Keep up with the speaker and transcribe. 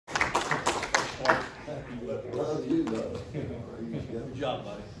Love you, brother. Good job,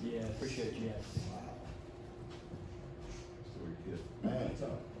 buddy. Yeah, appreciate you. Man,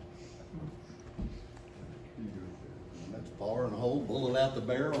 that's far and hold, bullet out the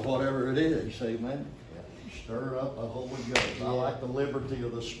barrel, whatever it is. You say, man, stir up the Holy Ghost. I like the liberty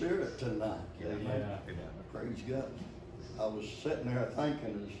of the Spirit tonight. Amen. Praise God. I was sitting there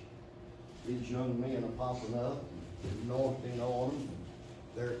thinking as these young men are popping up, anointing on them,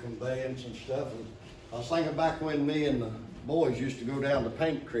 their conveyance and stuff. And I was thinking back when me and the boys used to go down to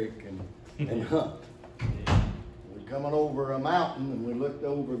Paint Creek and hunt. We're coming over a mountain and we looked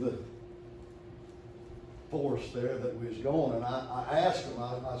over the forest there that we was going, and I asked them,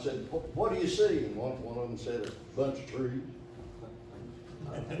 I said, what do you see? And one of them said, a bunch of trees.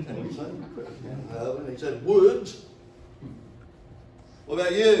 And he said, woods. What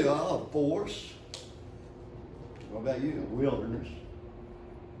about you? Oh, forest. What about you? Wilderness.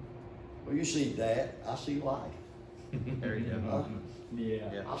 Well, you see that. I see life. There you go.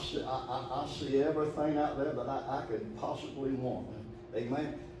 Yeah. I see everything out there that I could possibly want.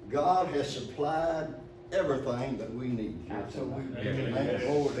 Amen. God has supplied everything that we need. Absolutely. Amen.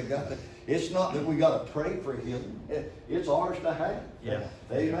 Glory to God. It's not that we got to pray for healing. It's ours to have. Yeah.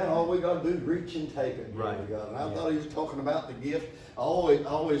 Amen. All we got to do is reach and take it. Right. God. And I thought he was talking about the gift. I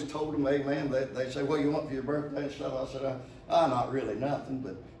always told them, amen, they say, what do you want for your birthday and stuff? I said, not really nothing,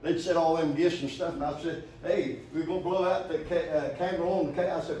 but they'd said all them gifts and stuff, and I said, hey, we're going to blow out the candle on the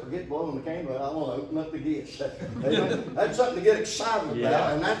candle. I said, forget blowing the candle, I want to open up the gifts. That's something to get excited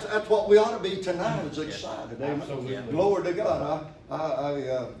about, and that's what we ought to be tonight, is excited. Amen. Absolutely. Glory to God.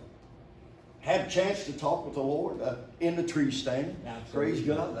 I had a chance to talk with the Lord in the tree stand. Absolutely. Praise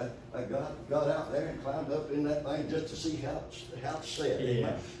God. I got out there and climbed up in that thing just to see how it's set.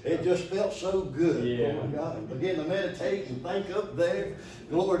 Yeah. It just felt so good. Yeah. Glory to God. And begin to meditate and think up there.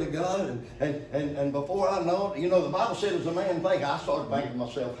 Glory to God. And before I know it, the Bible said as a man think, I started thinking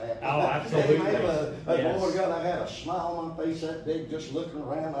myself happy. Oh, absolutely. Amen. Yes. Glory to God, I had a smile on my face that day just looking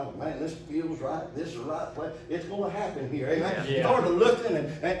around. I thought, man, this feels right. This is the right place. It's going to happen here. Amen. Yeah. Started looking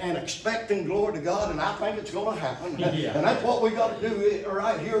and expecting, glory to God, and I think it's going to happen. Yeah. And that's what we got to do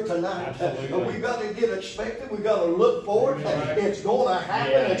right here tonight. Absolutely. We got to get expected. We got to look for it. Right. It's going to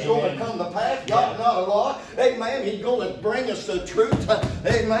happen. Yeah, it's going to come to pass. God's not a lie. Amen. He's going to bring us the truth.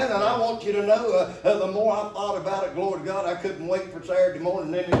 Amen. And I want you to know, the more I thought about it, glory to God, I couldn't wait for Saturday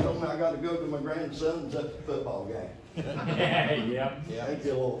morning. Then he told me I got to go to my grandson's football game. Yeah. Thank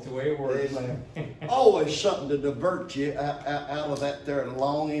you, Lord. That's the way it works. Amen. Always something to divert you out of that there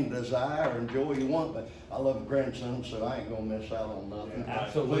longing, desire, and joy you want. But I love my grandson, so I ain't going to miss out on nothing.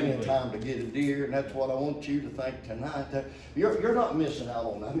 Absolutely. Plenty of time to get a deer, and that's what I want you to think tonight. That you're not missing out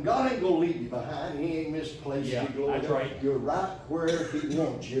on nothing. God ain't going to leave you behind. He ain't misplaced you. Glory that's to God. right. You're right where He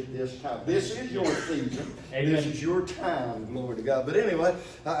wants you this time. This is your season. Amen. This is your time. Glory to God. But anyway,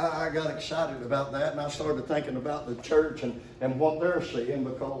 I got excited about that, and I started thinking about the church and what they're seeing,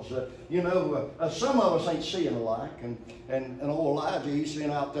 because some of us ain't seeing alike, and old Elijah, he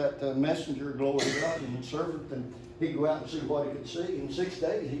sent out that messenger, glory to God, and servant, and he'd go out and see what he could see. In 6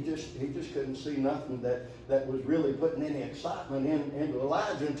 days, he just couldn't see nothing that was really putting any excitement into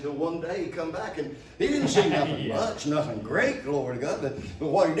Elijah, until one day he come back and he didn't see nothing much, nothing great, glory to God. But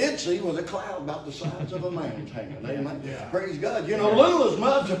what he did see was a cloud about the size of a man's hand. Amen. Yeah. Praise God. Little as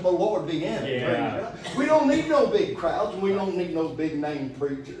much if the Lord be in it. Yeah. Praise God. We don't need no big crowds, and we don't need no big name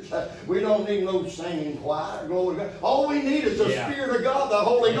preachers. We don't need no singing choir. Glory to God. All we need is the Spirit of God, the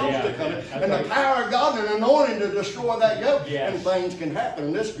Holy Ghost to come in, and the power of God and anointing to destroy that yoke, and things can happen.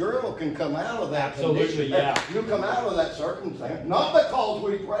 And this girl can come out of that condition. You come out of that circumstance, not because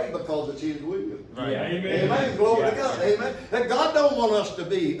we pray, because it's His will. Right. Yeah, amen. Amen. Glory to God. Amen. That God don't want us to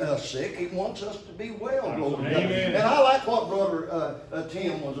be sick. He wants us to be well. Glory to God. And I like what Brother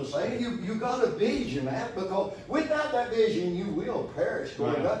Tim was saying. You got a vision, that, because without that vision, you will perish.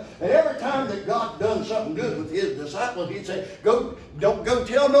 Glory to God. And every time that God done something good with His disciples, He'd say, don't go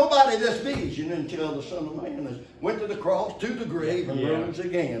tell nobody this vision until the Son of Man has went to the cross, to the grave, and rose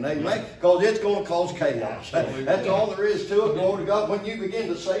again. Amen. Because it's going to cause chaos. That's all there is to it. Glory to God. When you begin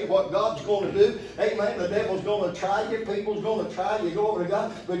to say what God's going to do, amen, the devil's going to try you, people's going to try you, glory to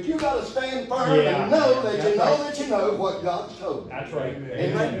God. But you got to stand firm and know that you know what God's told you. That's right.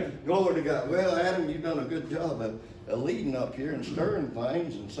 Amen. Glory to God. Well, Adam, you've done a good job of leading up here and stirring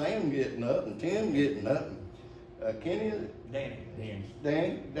things, and Sam getting up, and Tim getting up, and Kenny,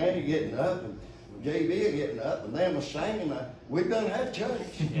 Danny getting up, and JB getting up, and them are singing. We've done had church.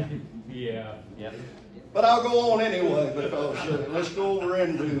 Yeah. But I'll go on anyway, because let's go over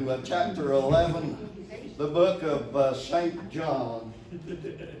into chapter 11, the book of St. John.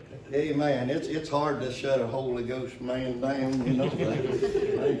 Amen. It's hard to shut a Holy Ghost man down, you know.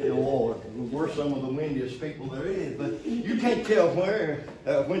 Thank you, Lord. We're some of the windiest people there is, but you can't tell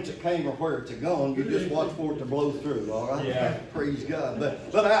whence it came or where it's gone. You just watch for it to blow through, all right? Yeah. Praise God.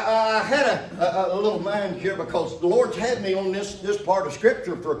 But I had a little mind here because the Lord's had me on this part of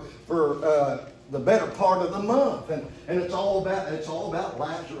Scripture for the better part of the month, and it's all about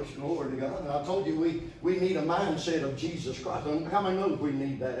Lazarus. Glory to God. And I told you we need a mindset of Jesus Christ. And how many know we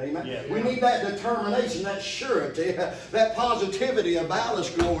need that? Amen. Yeah. We need that determination, that surety, that positivity about us.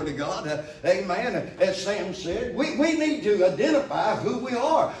 Glory to God. Amen. As Sam said, we need to identify who we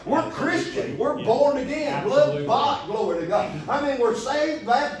are. We're Christians. We're born again, blood bought. Glory to God. I mean, we're saved,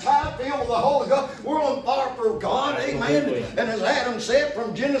 baptized, filled with the Holy Ghost. We're on fire for God. Amen. And as Adam said,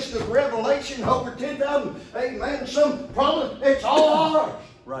 from Genesis to Revelation, over 10,000, amen, some promise, it's all ours.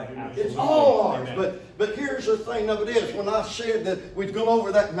 Right. It's all ours. But here's the thing of it is, when I said that we'd go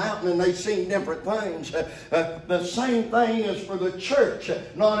over that mountain and they've seen different things, the same thing is for the church.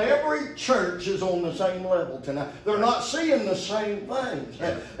 Not every church is on the same level tonight. They're not seeing the same things.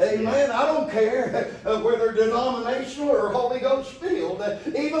 Amen. I don't care whether denominational or Holy Ghost filled.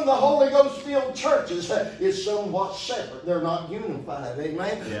 Even the Holy Ghost filled churches is somewhat separate. They're not unified.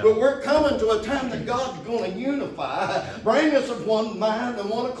 Amen. Yeah. But we're coming to a time that God's going to unify, bring us of one mind and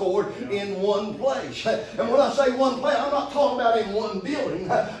one accord in one place. And when I say one place, I'm not talking about in one building.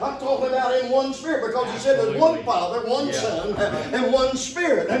 I'm talking about in one spirit, because He said there's one Father, one Son, and one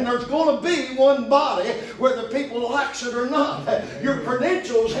Spirit. And there's going to be one body, whether people likes it or not. Your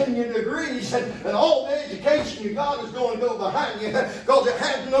credentials and your degrees and all the education you got is going to go behind you, because it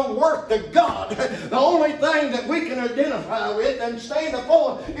has no worth to God. The only thing that we can identify with and stand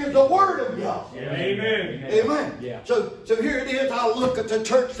upon is the Word of God. Yeah. Amen. Amen. Yeah. So here it is. I look at the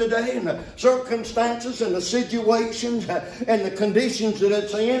church today and the circumstances and the situations and the conditions that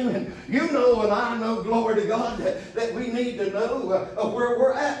it's in. And you know and I know, glory to God, that we need to know where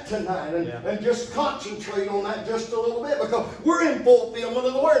we're at tonight and just concentrate on that just a little bit, because we're in fulfillment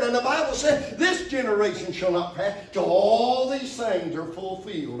of the Word. And the Bible said, this generation shall not pass till all these things are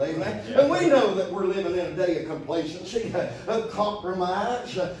fulfilled. Amen. And we know that we're living in a day of complacency, of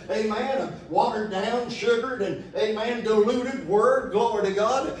compromise, amen, of watered down, sugared, and amen, diluted Word, glory to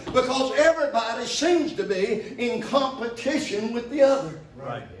God, because everybody seems to be in competition with the other.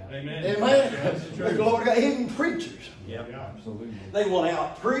 Right. Amen. Amen. Glory to God. Even preachers. Yep. Absolutely. They want to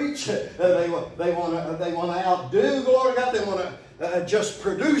out-preach. They want to outdo. Glory to God. They want to just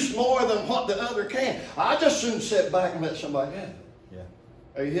produce more than what the other can. I just soon sit back and let somebody have it. Yeah.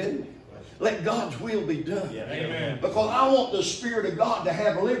 Are you hearing me? Let God's will be done. Yeah. Amen. Because I want the Spirit of God to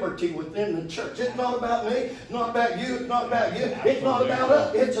have liberty within the church. It's not about me. It's not about you. It's not about you. It's not about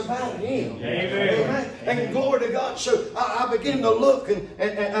us. It's about Him. Amen. And glory to God. So I begin to look, and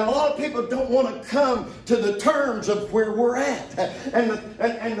a lot of people don't want to come to the terms of where we're at. And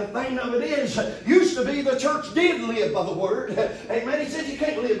the thing of it is, used to be the church did live by the Word. Amen. He said you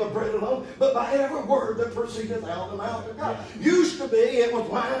can't live by bread alone, but by every word that proceedeth out of the mouth of God. Used to be it was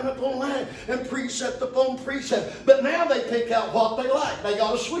line upon line and precept upon precept. But now they pick out what they like. They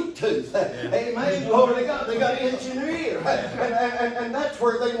got a sweet tooth. Amen. Glory to God. They got an itch in their ear. And that's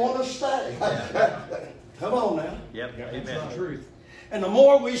where they want to stay. Come on now. Yep. That's Amen. the truth. And the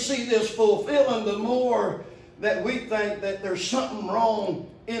more we see this fulfilling, the more that we think that there's something wrong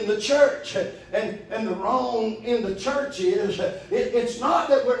in the church. And the wrong in the church is, it's not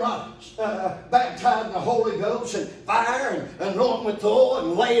that we're not baptized in the Holy Ghost and fire and anointing with oil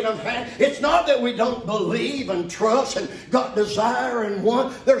and laying of hands. It's not that we don't believe and trust and got desire and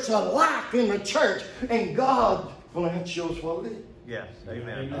want. There's a lack in the church, and God will have to show us what it is. Yes.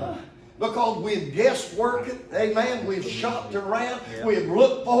 Amen. Because we've guessworked it, amen, we've shopped around, Yeah. we've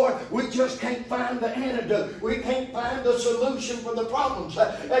looked for it, we just can't find the antidote, we can't find the solution for the problems.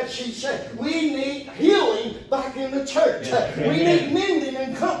 As she said, we need healing back in the church. Yeah. We need mending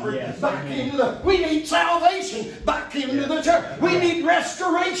and comfort back into the, we need salvation back into the church. We need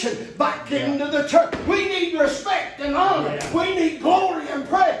restoration back into the church. We need respect and honor. We need glory and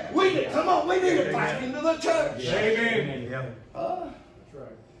praise. We need it back into the church. Amen. Yep.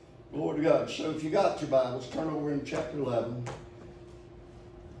 Glory to God. So if you got your Bibles, turn over in chapter 11.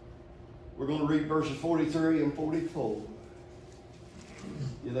 We're going to read verses 43 and 44.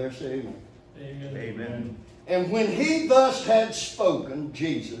 You there? Say amen. Amen. Amen. And when He thus had spoken,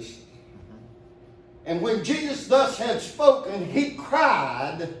 Jesus, and when Jesus thus had spoken, He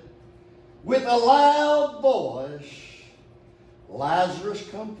cried with a loud voice, Lazarus,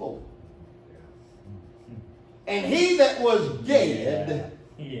 come forth. And he that was dead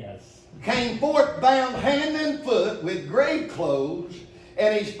Yes. came forth bound hand and foot with grave clothes,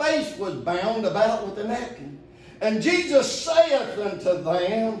 and his face was bound about with a napkin. And Jesus saith unto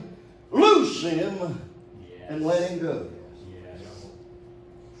them, Loose him and let him go.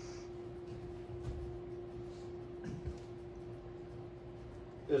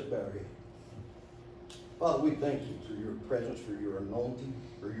 Just bow your head. Father, we thank you for your presence, for your anointing,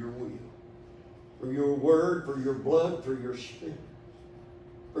 for your will, for your word, for your blood, for your spirit,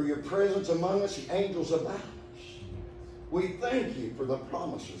 for your presence among us, the angels about us. We thank you for the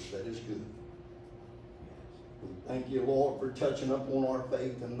promises that is good. We thank you, Lord, for touching up on our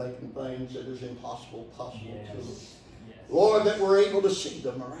faith and making things that is impossible possible to us. Lord, that we're able to see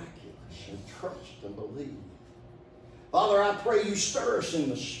the miraculous and trust and believe. Father, I pray you stir us in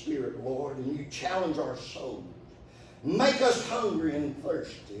the Spirit, Lord, and you challenge our souls. Make us hungry and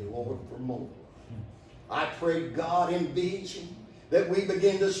thirsty, Lord, for more. I pray, God, in vision, that we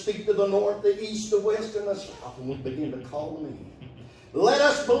begin to speak to the north, the east, the west, and the south, and we begin to call them in. Let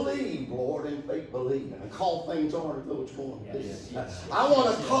us believe, Lord, in faith believing, and call things aren't though it's going to be. I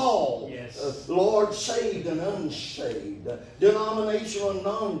want to call, Lord, saved and unsaved, denominational and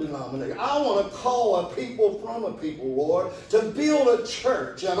non-denominational. I want to call a people from a people, Lord, to build a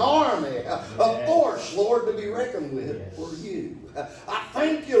church, an army, a force, Lord, to be reckoned with for you. I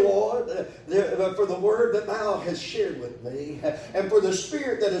thank you, Lord, for the word that thou hast shared with me, and for the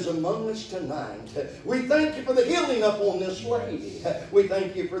Spirit that is among us tonight. We thank you for the healing upon this lady. We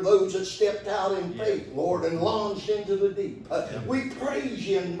thank you for those that stepped out in faith, Lord, and launched into the deep. We praise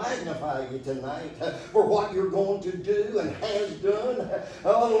you and magnify you tonight for what you're going to do and has done.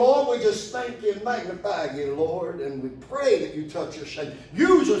 Lord, we just thank you and magnify you, Lord, and we pray that you touch us and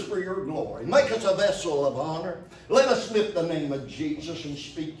use us for your glory. Make us a vessel of honor. Let us lift the name of Jesus and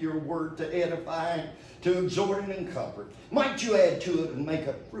speak your word to edify, to exhort and comfort. Might you add to it and make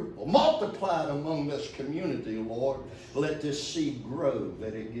it fruitful. Multiply it among this community, Lord. Let this seed grow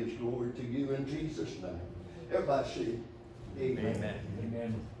that it gives glory to you in Jesus' name. Everybody say amen. Amen.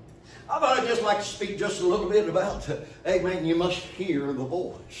 Amen. I thought I'd just like to speak just a little bit about, amen, you must hear the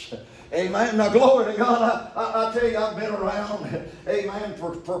voice. Amen. Now, glory to God. I tell you, I've been around, amen,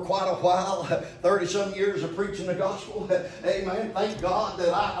 for quite a while. 30-some years of preaching the gospel. Amen. Thank God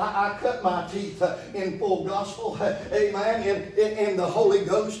that I cut my teeth in full gospel. Amen. In the Holy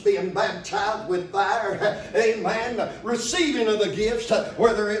Ghost, being baptized with fire. Amen. Receiving of the gifts,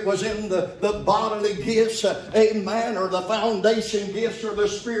 whether it was in the bodily gifts, amen, or the foundation gifts or the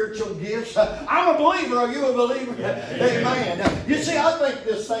spiritual gifts. I'm a believer. Are you a believer? Amen. You see, I think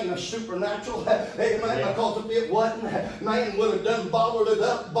this thing is supernatural. Amen. Because if it wasn't, man would have done bottled it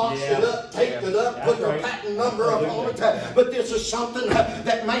up, boxed it up, taped it up, put their patent number upon it. But this is something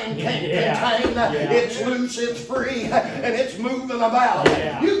that man can't contain. It's loose, it's free, and it's moving about.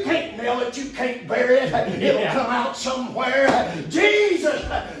 You can't nail it, you can't bury it. It'll come out somewhere. Jesus,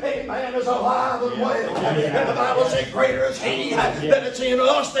 amen, is alive and well. And the Bible says, greater is he that is in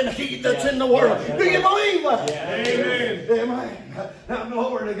us than he that's in the world. Do you believe that? Amen. Amen. Now,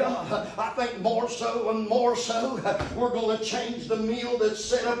 glory to God. I think more so and more so, we're going to change the meal that's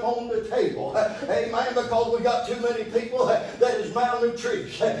set up on the table. Amen. Because we got too many people that is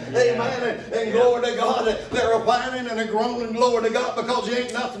malnourished. Amen. And glory to God, they're whining and they're groaning, glory to God, because there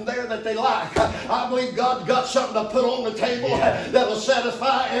ain't nothing there that they like. I believe God's got something to put on the table that'll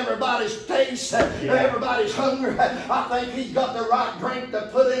satisfy everybody's taste, everybody's hunger. I think he's got the right drink to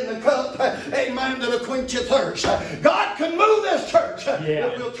put in the cup. Amen. That'll quench your thirst. God can move this church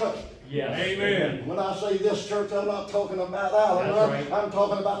if we'll trust him. Yeah. Amen. When I say this church, I'm not talking about Allen. I'm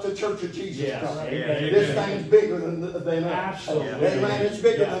talking about the Church of Jesus Christ. Amen. This thing's bigger than us. Absolutely. Amen. It's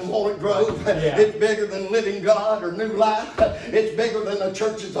bigger than Walnut Grove. It's bigger than Living God or New Life. It's bigger than the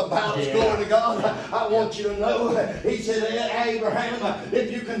churches about us. Glory to God. I want you to know, he said, Abraham,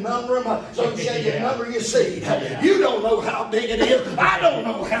 if you can number them, so shall you number your seed. You don't know how big it is. I don't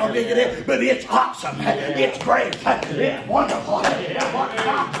know how big it is, but it's awesome. It's great. It's wonderful. What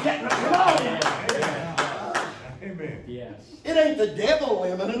God's getting us. Amen. Yes. It ain't the devil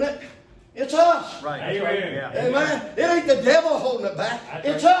limiting it. It's us. Right. Amen. Yeah. Amen. It ain't the devil holding it back.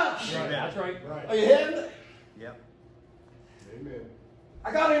 It's us. Right. That's right. Are you hearing it? Yep. Amen.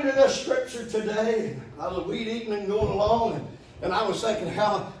 I got into this scripture today. I was weed eating and going along, and I was thinking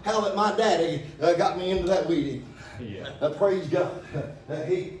how that my daddy got me into that weed eating. Praise God.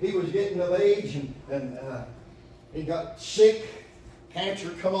 He was getting of age, and he got sick. Cancer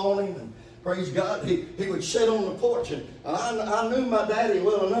come on him, and praise God, he would sit on the porch, and I knew my daddy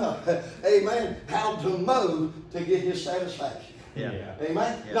well enough, amen, how to mow to get his satisfaction. Yeah.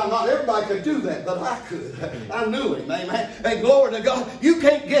 Amen. Yeah. Now, not everybody could do that, but I could. I knew him. Amen. And glory to God. You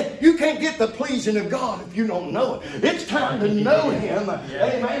can't get the pleasing of God if you don't know it. It's time to know him.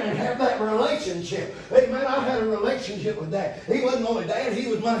 Amen. And have that relationship. Amen. I've had a relationship with Dad. He wasn't only Dad. He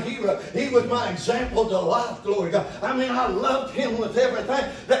was my hero. He was my example to life. Glory to God. I mean, I loved him with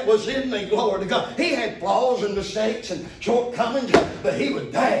everything that was in me. Glory to God. He had flaws and mistakes and shortcomings, but he was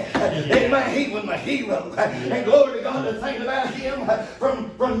Dad. Amen. He was my hero. And glory to God, the thing about him,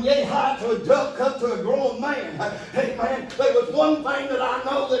 from yay high to a duck up to a grown man. Amen. There was one thing that I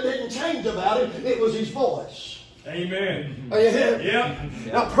know that didn't change about him. It was his voice. Amen. Are you here?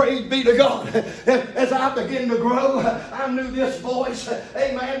 Yep. Now praise be to God. As I began to grow, I knew this voice,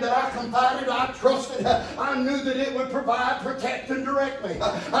 amen, that I confided, I trusted. I knew that it would provide, protect, and direct me.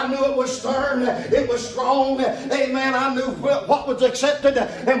 I knew it was stern, it was strong, amen. I knew what was accepted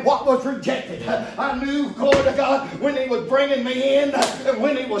and what was rejected. I knew, glory to God, when he was bringing me in and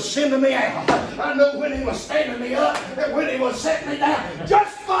when he was sending me out. I knew when he was standing me up and when he was setting me down.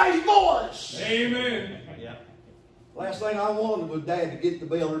 Just by his voice. Amen. Last thing I wanted was Dad to get the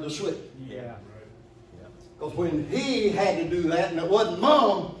bell or the switch. Yeah. Because when he had to do that and it wasn't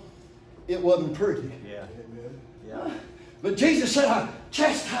Mom, it wasn't pretty. Yeah. Yeah. But Jesus said, I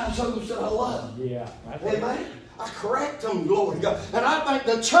chastise those that I love. Yeah. Amen. I correct them, glory to God. And I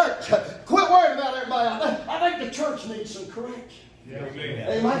think the church, quit worrying about everybody out there. I think the church needs some correction. Amen.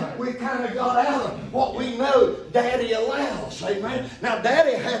 Amen. We kind of got out of what we know Daddy allows. Amen. Now,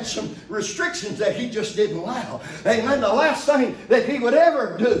 Daddy had some restrictions that he just didn't allow. Amen. The last thing that he would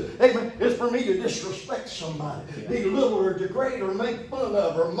ever do, amen, is for me to disrespect somebody, belittle or degrade or make fun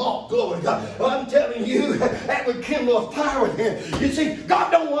of or mock. Glory to God. Well, I'm telling you, that would kindle a fire within. You see,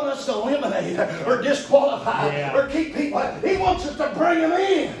 God don't want us to eliminate or disqualify or keep people. He wants us to bring them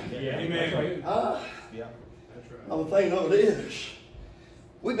in. Yeah. Amen. The thing of it is,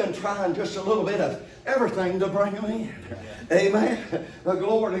 we've been trying just a little bit of everything to bring them in. Amen.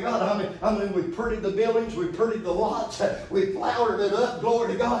 Glory to God. I mean, we prettied the buildings, we prettied the lots, we flowered it up.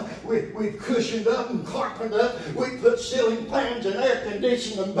 Glory to God. We cushioned up and carpeted up. We put ceiling fans and air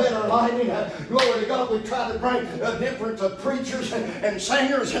conditioning and better lighting. Glory to God. We tried to bring a difference of preachers and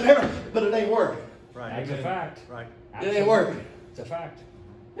singers and everything, but it ain't working. Right. That's a fact. Right. It ain't working. It's a fact.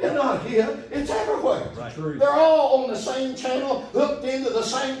 It's not here. It's everywhere. Right. They're all on the same channel, hooked into the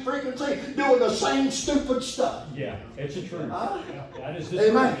same frequency, doing the same stupid stuff. Yeah, it's the truth. That is the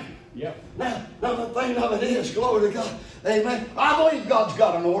Amen. truth. Yep. Now the thing of it is, glory to God. Amen. I believe God's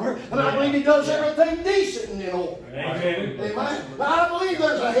got an order, and I believe He does everything decent and in order. Amen. Amen. I believe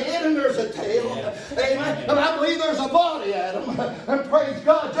there's a head and there's a tail. Amen. And I believe there's a body, Adam. And praise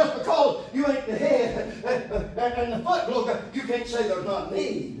God, just because you ain't the head and the foot, glory, you can't say there's not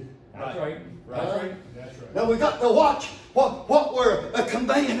need. That's right. That's right. Now we got to watch what we're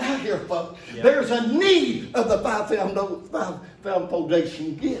conveying out here, folks. Yep. There's a need of the five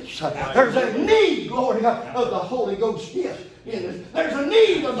foundation gifts. There's a need, glory, of the Holy Ghost gift. There's a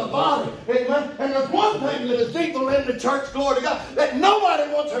need of the body. Amen. And there's one thing that is deeper in the church, glory to God, that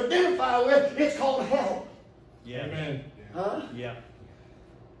nobody wants to identify with. It's called hell. Yeah. Amen. Huh? Yeah.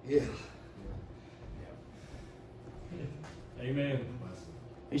 Yeah. Amen.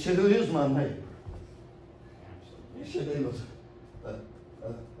 He said, who is my neighbor? He said he was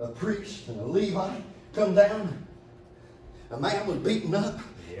a priest and a Levite. Come down. A man was beaten up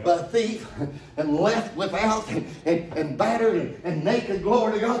by a thief and left without and battered and naked,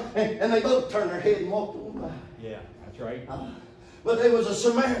 glory to God. And they both turned their head and walked on by. Yeah, that's right. But there was a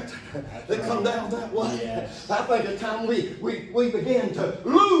Samaritan that come down that way. Yes. I think the time we begin to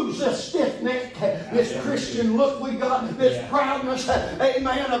lose this stiff neck, this Christian look we got, this proudness,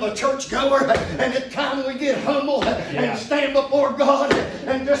 amen, of a churchgoer, and it's time we get humble and stand before God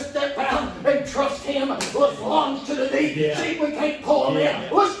and just step out and trust Him. Let's launch to the deep. See if we can't pull Him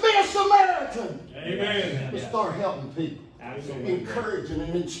in. Let's be a Samaritan. Amen. Let's start helping people. Absolutely. Encouraging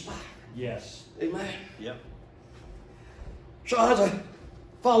and inspiring. Yes. Amen. Yep. So as I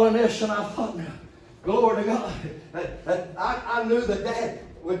following this, and I thought, now, glory to God, I knew that Dad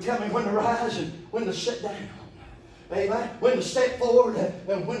would tell me when to rise and when to sit down. Amen. When to step forward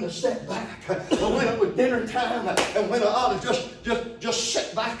and when to step back. And when it was dinner time and when I ought to just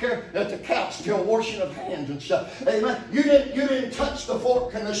sit back there at the couch still washing of hands and stuff. Amen. You didn't touch the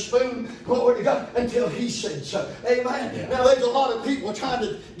fork and the spoon, glory to God, until He said so. Amen. Yeah. Now there's a lot of people trying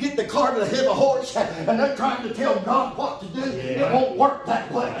to get the cart ahead of the horse and they're trying to tell God what to do. It won't work that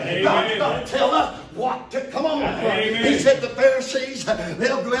way. Amen. God's got to tell us what to, come on. Amen. He said the Pharisees,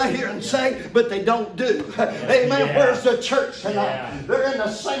 they'll go out here and say, but they don't do. Amen. Yeah. Where's the church tonight? Yeah. They're in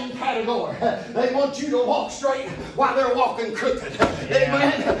the same category. They want you to walk straight while they're walking crooked.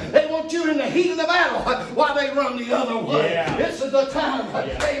 Amen. They want you in the heat of the battle while they run the other way. Yeah. This is the time,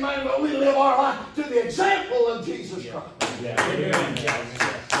 amen, where we live our life to the example of Jesus Christ. Yeah. Amen. Yes.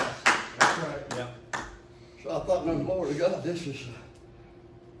 That's right. Yeah. So I thought, no, Lord God, this is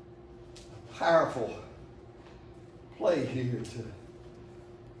a powerful play here to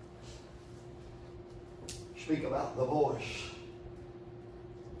speak about the voice.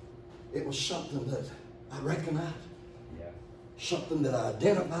 It was something that I recognized, Yeah. something that I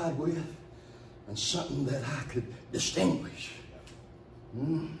identified with, and something that I could distinguish.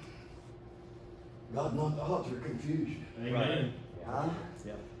 God, not the author of confusion. Amen. Huh?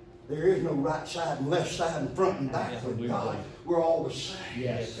 Yeah. There is no right side and left side and front and back. With God, we're all the same.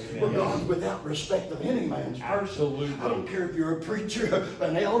 Yes. We're God without respect of any man's person. Absolutely. I don't care if you're a preacher,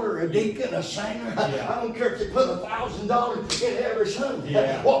 an elder, a deacon, a singer. Yeah. I don't care if you put $1,000 in every Sunday.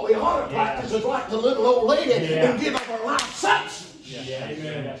 Yeah. What we ought to practice is like the little old lady Yeah. and give up our life substance. Yeah.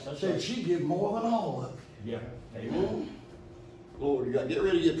 Amen. Yes, that's Said right. she give more than all of it. Yeah. Amen. Lord, you got to get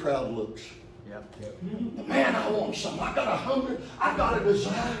rid of your proud looks. Yep. Man, I want something. I got a hunger. I got a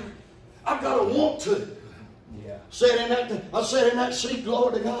desire. I got a want to. Yeah. I sat in that seat,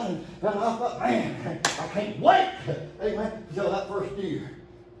 glory to God, and I thought, man, I can't wait, amen, until that first deer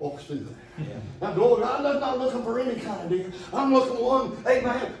walks through there. Yeah. Now, glory to God, I'm not looking for any kind of deer. I'm looking for one,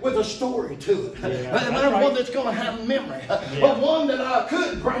 amen, with a story to it. Yeah, Amen, that's right. one that's going to have memory. Yeah. But one that I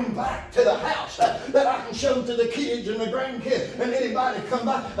could bring back to the house, that I can show to the kids and the grandkids and anybody come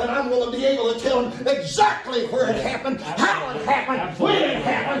by, and I'm going to be able to tell them exactly where it happened, how it happened, when it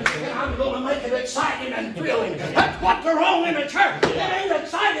happened, and I'm going to make it exciting and thrilling. That's what's wrong in the church. It ain't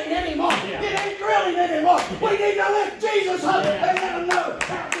exciting anymore. Yeah. It ain't thrilling anymore. We need to lift Jesus up Yeah. and let him know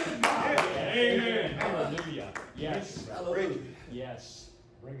how good God is. Amen. Hallelujah. Yes. Hallelujah. Yes.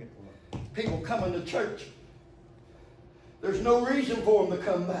 Bring it, Lord. People coming to church, there's no reason for them to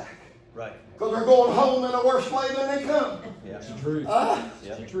come back. Right. Because they're going home in a worse way than they come. Yeah. That's the truth. Yeah.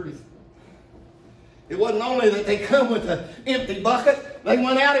 That's the truth. It wasn't only that they come with an empty bucket, they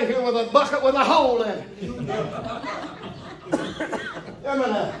went out of here with a bucket with a hole in it. Hear me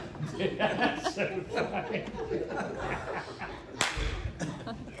now. That's so funny.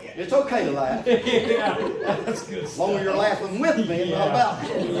 It's okay to laugh. Yeah. That's good As long as you're laughing with me and not about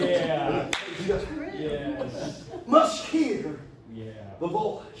it. Yeah. You Yes. must hear Yeah. the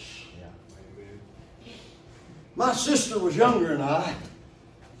voice. Yeah. My sister was younger than I,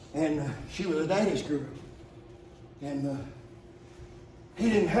 and she was a daddy's girl. And he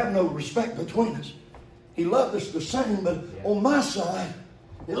didn't have no respect between us. He loved us the same, but on my side,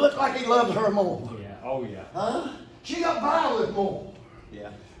 it looked like he loved her more. Yeah. Oh, yeah. Huh? She got violent more. Yeah.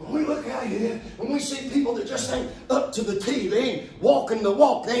 When we look out here and we see people that just ain't up to the T, they ain't walking the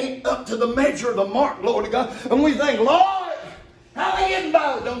walk, they ain't up to the measure of the mark, Lord of God, and we think, Lord, how they getting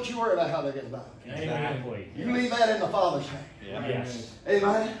by? Don't you worry about how they're getting by. Exactly. You leave that in the Father's hand. Yeah. Yes.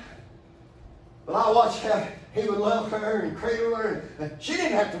 Amen. But I watched how he would love her and cradle her, and she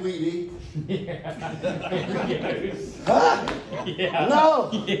didn't have to weed eat. Yes. Huh? Yeah. No.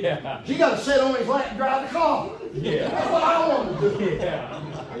 Yeah. She got to sit on his lap and drive the car. Yeah. That's what I want to do. Yeah.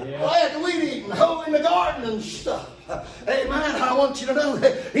 Well, I had to weed eat and hoe in the garden and stuff. Amen. I want you to know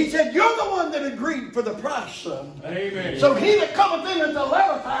that he said, you're the one that agreed for the price, son. Amen. So he that cometh in at the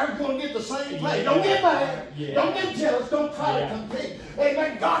level fire is going to get the same pay. Don't get mad. Yeah. Don't get jealous. Don't try Yeah. to compete.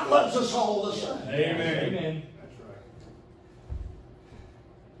 Amen. God loves us all the same. Amen. Amen.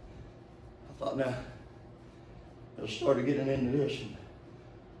 I thought, now, I started getting into this, and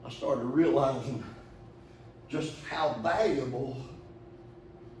I started realizing just how valuable,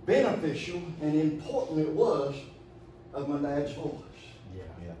 beneficial, and important it was of my dad's voice. Yeah.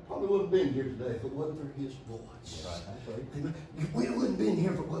 Yeah. Probably wouldn't have been here today if it wasn't for his voice. Right. Amen. We wouldn't have been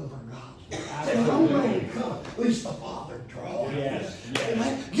here if it wasn't for God's voice. If no man come, at least the Father draw. Yes.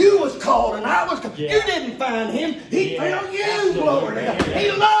 Amen. You was called and I was called. Yeah. You didn't find him. He Yeah. found you, Absolutely. glory to God.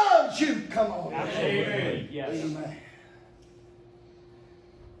 He loves you. Come on. Absolutely. Yes. Amen.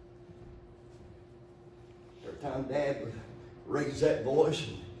 Every time Dad would raise that voice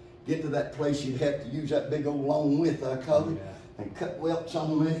and get to that place, he'd have to use that big old long whip, I call it, Yeah. and cut whelps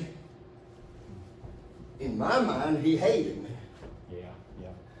on me. In my mind, he hated me. Yeah. Yeah.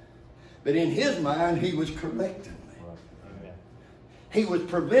 But in his mind, he was correcting me. Right. Amen. He was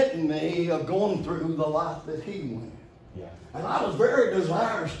preventing me of going through the life that he went. Yeah. And I was very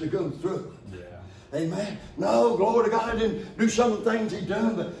desirous to go through it. Yeah. Amen. No, glory to God, I didn't do some of the things He's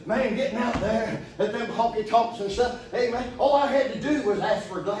done, but man, getting out there at them honky tonks and stuff, amen, all I had to do was ask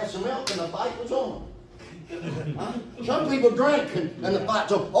for a glass of milk and the fight was on. Some people drink and the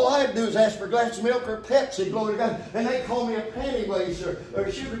fight's on. All I had to do is ask for a glass of milk or Pepsi, glory to God, and they call me a panty waist or a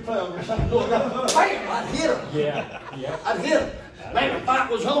sugar plum or something, glory to God. Bam, I'd hit them. Yeah. Yeah. I'd hit them. Man, the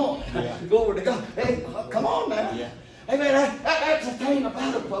fight was on. Yeah. Glory to God. Hey, come on now. Yeah. Amen. That's the thing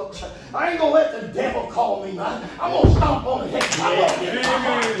about it, folks. I ain't going to let the devil call me mine. I'm going to stomp on his head.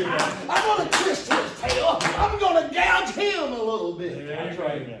 I'm going to twist his tail. I'm going to gouge him a little bit. That's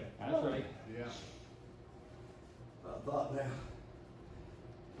right. That's right. Yeah. I thought now,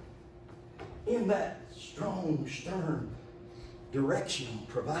 in that strong, stern, direction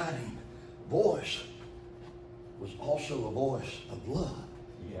providing voice was also a voice of love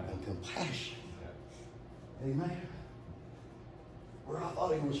and compassion. Amen. Where I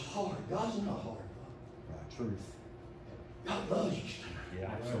thought He was hard. God's not hard. Truth. God loves us.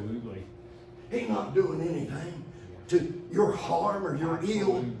 Yeah, absolutely. He's not doing anything to your harm or your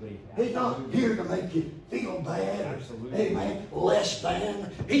ill. Absolutely. He's not here to make you feel bad. Absolutely. Amen. Less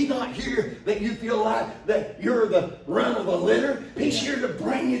than. He's not here that you feel like that you're the run of the litter. He's here to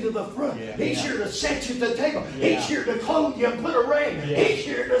bring you to the front. He's here to set you at the table. He's here to clothe you and put a ring. He's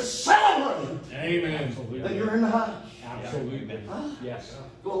here to celebrate. Amen. Absolutely. That you're in the house. Absolutely. Huh? Yes.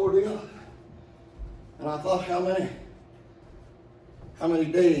 Glory to God. And I thought how many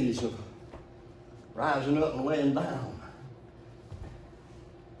days of rising up and laying down.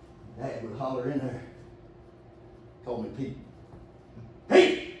 Dad would holler in there. Call me Pete.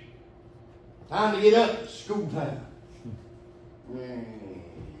 Pete! Time to get up. School time. Man,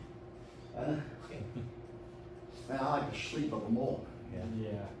 I like to sleep in the morning. Yeah.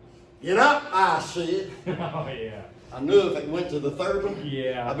 Get up, I said. Oh, yeah. I knew if it went to the third one, I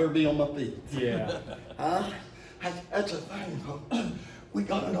Yeah. better be on my feet. Yeah. Huh? That's a thing, folks. We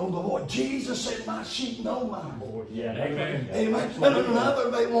got to know the Lord. Jesus said, my sheep know my voice. Yeah. Amen. Amen. And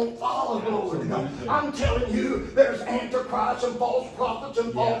another they won't follow, glory to God. I'm telling you, there's antichrists and false prophets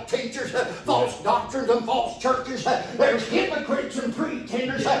and false teachers, false doctrines and false churches. There's hypocrites and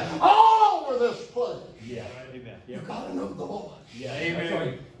pretenders all over this place. Yeah. Amen. You got to know the voice. Yeah. Amen. That's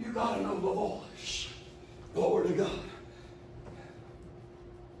right. You got to know the voice. Glory to God.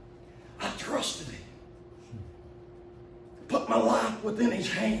 I trusted Him. Put my life within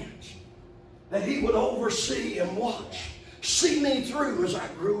His hands. That He would oversee and watch. See me through as I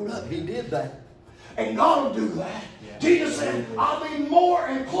grew up. He did that. And God will do that. Jesus said, I'll be more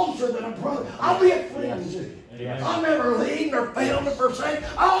and closer than a brother. I'll be a friend to you. Yes. I'll never leave nor fail nor forsake.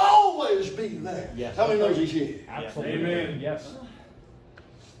 I'll always be there. Yes. How many knows He's here? Absolutely. Amen. Yes.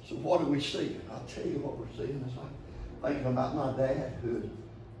 So what do we see? I'll tell you what we're seeing. It's like thinking about my dad, who has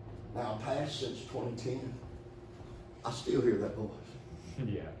now passed since 2010. I still hear that voice.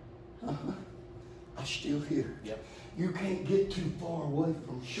 Yeah. I still hear it. Yep. You can't get too far away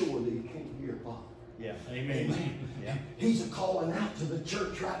from shore that you can't hear Father. Yeah. Amen. Yeah. He's calling out to the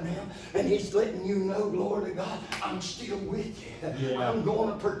church right now, and He's letting you know, glory to God, I'm still with you. Yeah. I'm going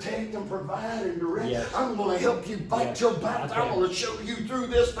to protect and provide and direct. Yes. I'm going to help you fight Yes. your battle. That's I'm it. going to show you through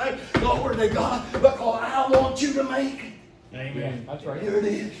this thing, glory to God, because I want you to make it. Amen. That's right. Here it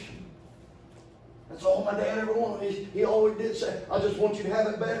is. That's all my dad ever wanted. He always did say, I just want you to have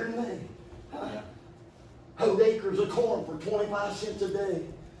it better than me. Yeah. Hoed acres of corn for 25 cents a day.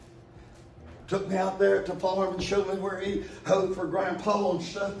 Took me out there at the farm and showed me where he hoed for Grandpa and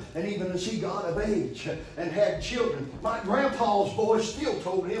stuff. And even as he got of age and had children, my grandpa's voice still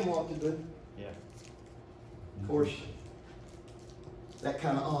told him what to do. Yeah. Of course, that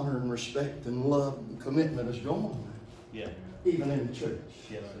kind of honor and respect and love and commitment is gone, Yeah. even in the church.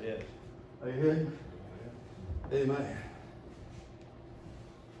 Yes, it is. Amen. Amen.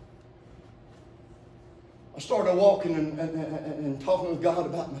 I started walking and talking with God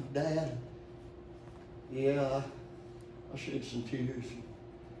about my dad. Yeah, I shed some tears,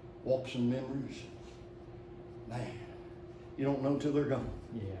 walked some memories. Man, you don't know till they're gone.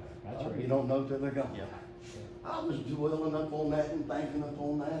 Yeah. That's right. You don't know till they're gone. Yeah. I was dwelling up on that and thinking up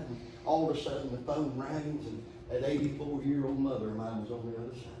on that, and all of a sudden the phone rings, and that 84-year-old mother of mine was on the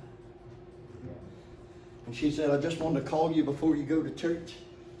other side. And she said, I just wanted to call you before you go to church.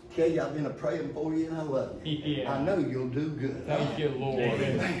 Tell you I've been praying for you and I love you. Yeah. I know you'll do good. Thank you, Lord.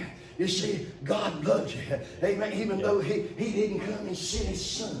 Amen. You see, God loves you. Amen. Even though he didn't come, He sent His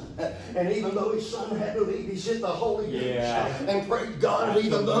Son. And even though His Son had to leave, He sent the Holy Ghost. And praise God,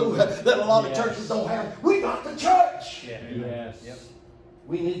 even though that a lot of churches don't have, we got the church. Yeah. Yes. Yep.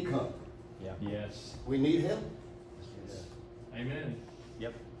 We need comfort. Yeah. Yes. We need help. Amen.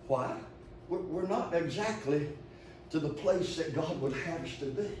 Yep. Why? we're not exactly to the place that God would have us to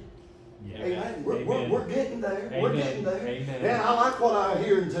be. Yeah. Amen. We're getting there. Amen. We're getting there. Amen. And I like what I'm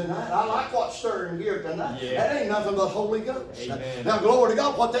hearing tonight. I like what's stirring here tonight. Yeah. That ain't nothing but Holy Ghost. Amen. Now, glory to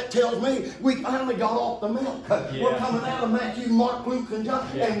God, what that tells me, we finally got off the milk. Yeah. We're coming out of Matthew, Mark, Luke, and John,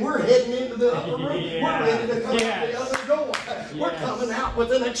 Yeah. and we're heading into the upper room. Yeah. We're ready to come Yes. out the other door. We're Yes. coming out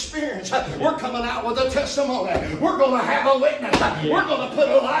with an experience. We're coming out with a testimony. We're going to have a witness. Yeah. We're going to put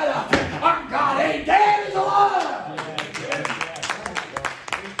a light out. Our God ain't dead, He's alive.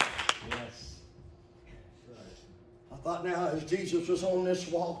 I thought now as Jesus was on this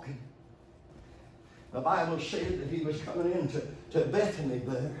walk, the Bible said that he was coming into Bethany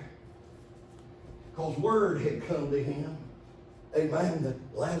there. Because word had come to him, amen, that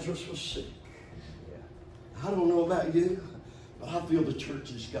Lazarus was sick. I don't know about you, but I feel the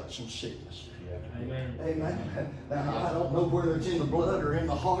church has got some sickness. Amen. Amen. Now, I don't know whether it's in the blood or in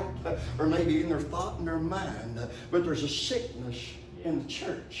the heart or maybe in their thought and their mind, but there's a sickness in the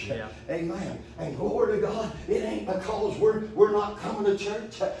church. Yeah. Amen. And glory to God, it ain't because we're not coming to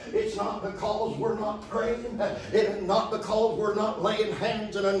church. It's not because we're not praying. It ain't not because we're not laying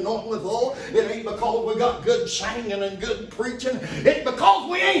hands and anointing with oil. It ain't because we got good singing and good preaching. It's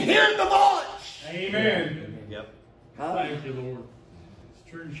because we ain't hearing the voice. Amen. Yep. Thank you, Lord. It's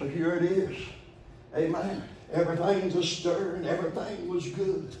true. So here it is. Amen. Everything's astir and everything was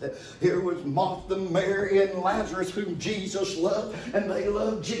good. Here was Martha, Mary, and Lazarus, whom Jesus loved, and they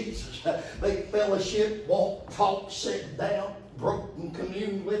loved Jesus. They fellowship, walked, talked, sat down, broke and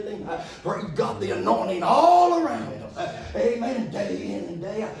communed with him. Praise God, the anointing all around him. Amen. Day in and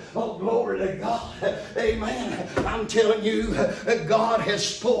day out. Oh, glory to God. Amen. I'm telling you, God has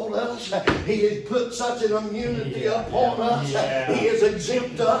spoiled us. He has put such an immunity upon us. Yeah. He has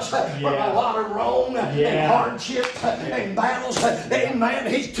exempt us from a lot of wrong and hardship and battles.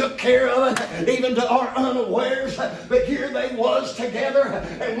 Amen. He's took care of it, even to our unawares. But here they was together,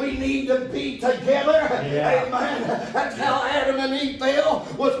 and we need to be together. Yeah. Amen. That's how Adam and Eve fell,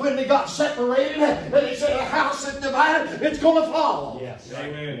 was when they got separated. And he said, a house that's divided, it's going to fall. Yes.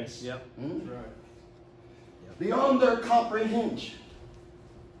 Amen. Yes. Yep. That's right. Beyond their comprehension.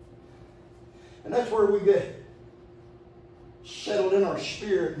 And that's where we get settled in our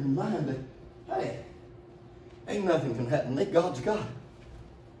spirit and mind that, hey, ain't nothing can happen. God's got it.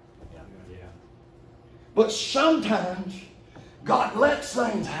 Yeah. But sometimes God lets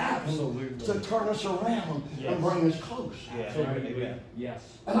things happen Absolutely. to turn us around Yes. and bring us closer. Yeah. Absolutely. Amen.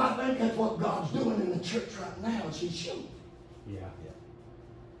 Yes. And I think that's what God's doing in the church right now is He's showing. Yeah.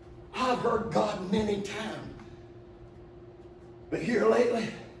 I've heard God many times. But here lately,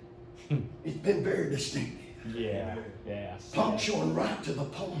 it's been very distinctive. Yeah. Yes. Punctual and right to the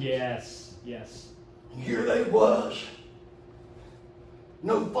point. Yes. Yes. And here they was.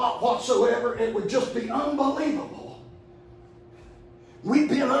 No thought whatsoever. It would just be unbelievable. We've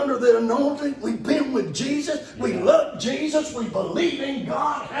been under the anointing. We've been with Jesus. We love Jesus. We believe in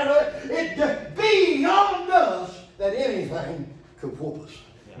God. It just beyond us that anything could whoop us.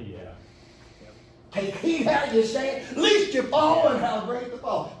 Yeah. Take heed how you stand. Least you fall and how great the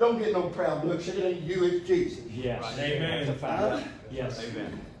fall. Don't get no proud looks. It ain't you, it's Jesus. Yes. Right. Amen. That's a fact. Yes.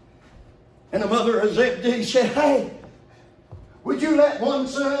 Amen. And the mother of Zebedee said, hey, would you let one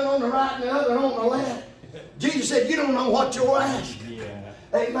son on the right and the other on the left? Jesus said, you don't know what you're asking. Yeah.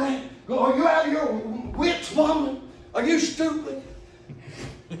 Amen. Are you out of your wits, woman? Are you stupid?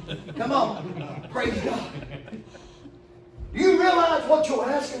 Come on. Praise God. Do you realize what you're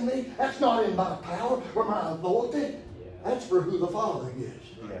asking me? That's not in my power or my authority. That's for who the Father is.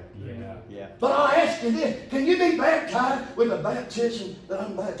 Yeah. Yeah. But I'll ask you this. Can you be baptized with the baptism that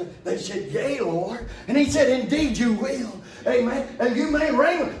I'm baptized? They said, yea, Lord. And he said, indeed you will. Amen. And you may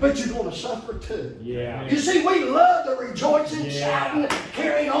reign, but you're going to suffer too. Yeah. You see, we love the rejoicing, Yeah. shouting,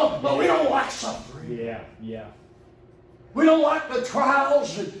 carrying on, but we don't like suffering. Yeah. Yeah. We don't like the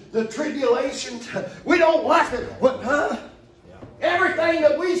trials, the tribulations. We don't like it. What, huh? Everything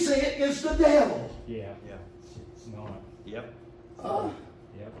that we see it is the devil. Yeah. Yeah. It's not. Yep.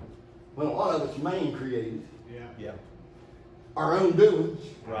 Yep. Well, a lot of it's man created. Yeah. Yep. Our own doings.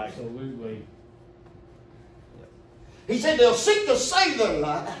 Right. Absolutely. He said they'll seek to save their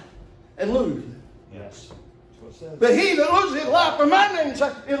life and lose it. Yes. That's what it says. But he that loses his life for my name's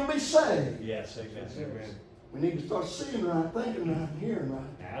sake, it'll be saved. Yes. Amen. We need to start seeing right, thinking right, and hearing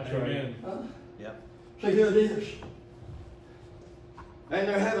right. That's right. Amen. Yep. See, here it is. And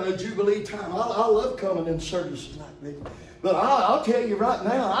they're having a Jubilee time. I love coming in services like this. But I'll tell you right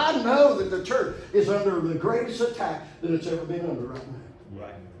now, I know that the church is under the greatest attack that it's ever been under right now.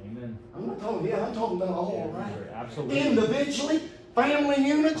 Right. Amen. I'm not talking, I'm talking about all right. Absolutely. Individually, family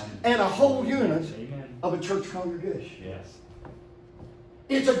units, and a whole unit Amen. of a church congregation. Yes.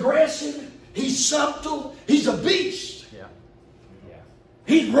 It's aggressive. He's subtle. He's a beast. Yeah. Yeah.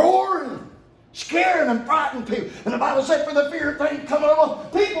 He's roaring, scaring and frightening people. And the Bible said, for the fear of things coming along,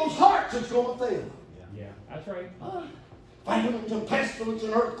 people's hearts is going to fail. Yeah. That's right. Famines and pestilence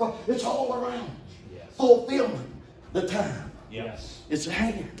and earthquakes, it's all around. Yes. Fulfillment, the time. Yes. It's at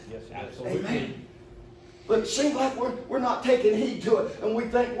hand. Yes, absolutely. Amen. But it seems like we're not taking heed to it, and we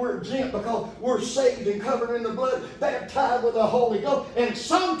think we're exempt because we're saved and covered in the blood, baptized with the Holy Ghost. And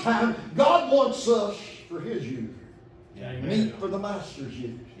sometimes God wants us for His use. Yeah. Meat for the Master's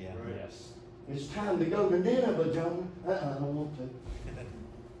use. Yeah. Yes. It's time to go to Nineveh, John. I don't want to.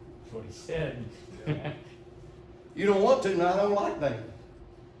 That's what he said. You don't want to, and I don't like that.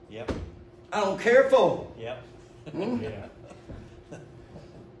 Yep. I don't care for Yep. it. Hmm? Yeah.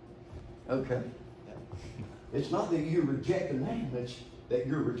 Okay. It's not that you reject a name, it's that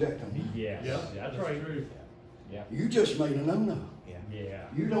you're rejecting me. Yes. Yeah, That's right. true. Yeah. You just made a no-no. Yeah. Yeah.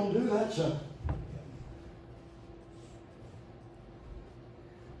 You don't do that, son.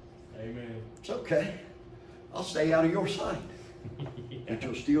 Amen. It's okay. I'll stay out of your sight. But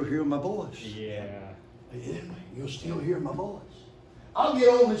you'll still hear my voice. Yeah. Yeah, you'll still hear my voice. I'll get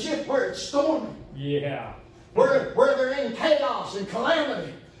on the ship where it's storming, Yeah. where they're in chaos and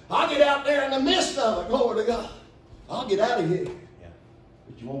calamity. I'll get out there in the midst of it, glory to God. I'll get out of here. Yeah.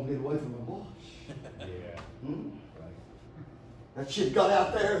 But you won't get away from my voice. Yeah. Hmm? That ship got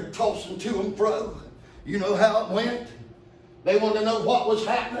out there tossing to and fro. You know how it went. They wanted to know what was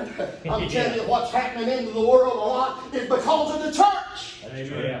happening. I'm telling you, what's happening into the world a lot is because of the church. That's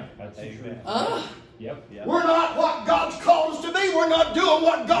true. Yeah. That's Amen. true. Huh? Yep. Yeah. We're not what God's called us to be. We're not doing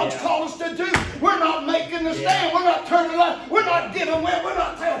what God's Yeah. called us to do. We're not making the Yeah. stand. We're not turning around. We're not giving way.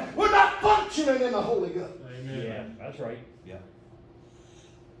 We're not functioning in the Holy Ghost. Amen. Yeah. That's right. Yeah.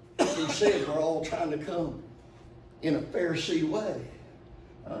 He said we're all trying to come in a Pharisee way.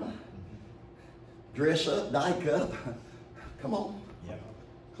 Dress up, dyke up. Come on. Yeah.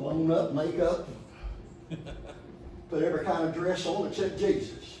 Clone up, make up. Put every kind of dress on except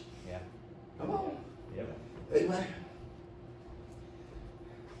Jesus. Yeah. Come on. Yep. Amen.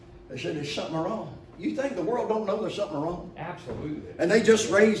 They said there's something wrong. You think the world don't know there's something wrong? Absolutely. And they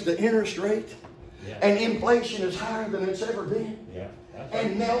just raised the interest rate. Yeah. And inflation is higher than it's ever been. Yeah. That's right.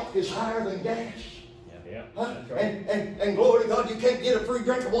 And milk is higher than gas. Yeah. Huh? That's right. And glory to God, you can't get a free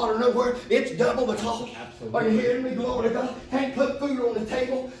drink of water nowhere. It's double the cost. Absolutely. Are you hearing me? Glory to God. Can't put food on the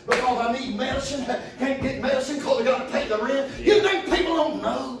table because I need medicine. Can't get medicine because I got to pay the rent. You think people don't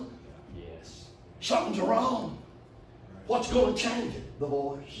know? Yes. Something's wrong. What's going to change it? The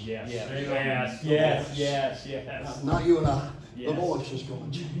voice. Yes. Yeah. Yes. The Yes. voice. Yes. Yes. Not you and I. Yes. The voice is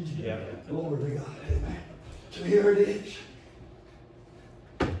going to change it. Yeah. Glory to God. Amen. So here it is.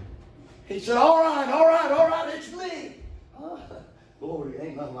 He said, all right, it's me. Glory,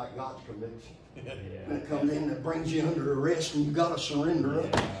 ain't nothing like God's conviction. When it comes in, that brings you under arrest and you got to surrender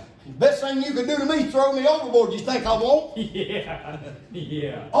up. Yeah. Best thing you could do to me, throw me overboard. You think I won't? Yeah.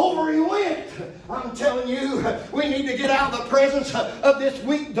 Yeah. Over he went. I'm telling you, we need to get out of the presence of this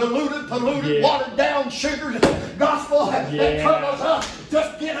weak, diluted, polluted, Yeah. watered down, sugared gospel that Yeah. covers up.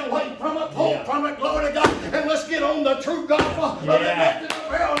 Just get away from it, pull Yeah. from it, glory to God, and let's get on the true gospel of the Yeah. death and the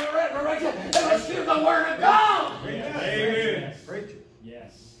burial and the resurrection, and let's hear the word of God. Yes. Amen. Yes. Preach it.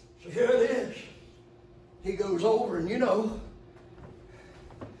 Yes. So here it is. He goes over, and you know,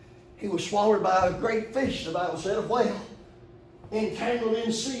 he was swallowed by a great fish, the Bible said, a whale, entangled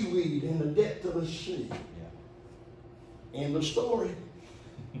in seaweed in the depth of the sea. Yeah. End of story.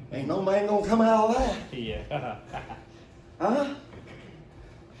 Ain't no man gonna come out of that. Yeah. Huh?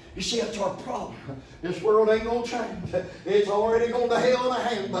 You see, that's our problem. This world ain't gonna change. It's already gone to hell in a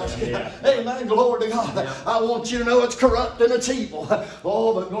handbasket. Yeah. Amen. Glory to God. I want you to know it's corrupt and it's evil.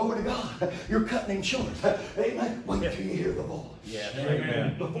 Oh, but glory to God. You're cutting him short. Amen. Wait till you hear the voice. Yes.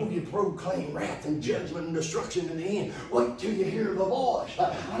 Amen. Before you proclaim wrath and judgment and destruction in the end, wait till you hear the voice.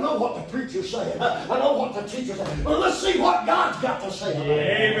 I know what the preacher's saying. I know what the teacher's saying. But let's see what God's got to say.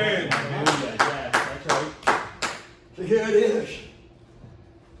 Amen. Hallelujah. Yes. That's right. So here it is.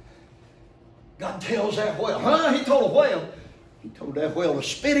 God tells that whale. Huh? He told a whale. He told that whale to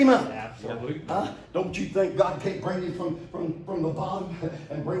spit him out. Absolutely. Huh? Don't you think God can't bring you from the bottom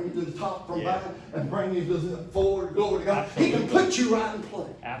and bring you to the top from Yeah. back and bring you to the forward? Glory to God. He can put you right in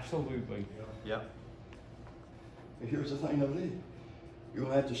place. Absolutely. Yep. But here's the thing of it. You're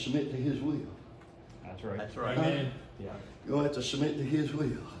going to have to submit to His will. That's right. That's right. Amen. Yeah. You're going to have to submit to His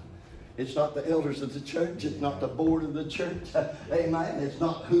will. It's not the elders of the church. It's not the board of the church. Amen. It's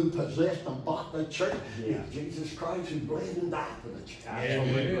not who possessed and bought the church. Yeah. It's Jesus Christ who bled and died for the church.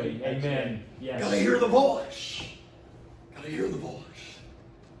 Absolutely. Amen. Yes. Got to hear the voice. Got to hear the voice.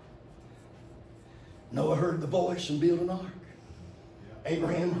 Noah heard the voice and built an ark.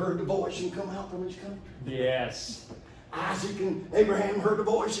 Abraham heard the voice and come out from his country. Yes. Isaac and Abraham heard the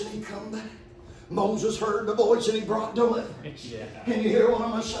voice and he come back. Moses heard the voice and he brought deliverance. Yeah. Can you hear what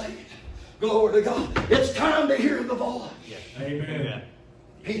I'm saying? Glory to God. It's time to hear the voice. Amen.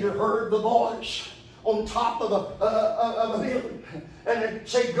 Peter heard the voice on top of a building. And they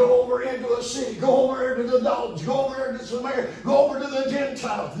say, go over into a city. Go over to the dogs. Go over into Samaria. Go over to the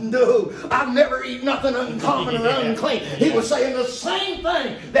Gentiles. No, I've never eaten nothing uncommon or unclean. He was saying the same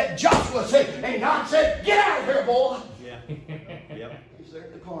thing that Joshua said. And God said, get out of here, boy. Yeah. Yep. He's there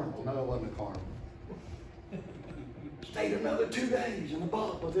at the carnival. No, it wasn't a carnival. Stayed another 2 days in the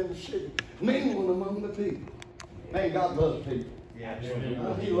boat within the city, mingling among the people. Man, God loves people. Yeah.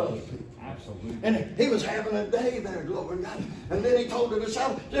 He loves people. Absolutely. And he was having a day there, glory to God. And then he told the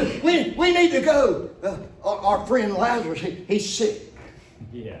disciples, we need to go. Our friend Lazarus, he's sick.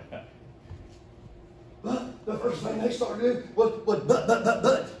 Yeah. But the first thing they started doing was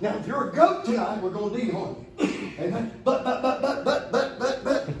but. Now, if you're a goat tonight, we're going to dehorn you. Amen. But.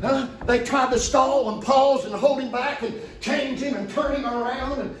 They tried to stall and pause and hold him back and change him and turn him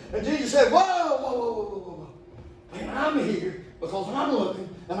around. And Jesus said, whoa. And I'm here because I'm looking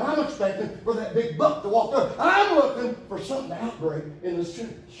and I'm expecting for that big buck to walk through. I'm looking for something to outbreak in this church.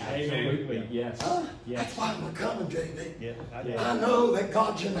 Absolutely. Yes. Yes. That's why we're coming, JB. Yeah. I know that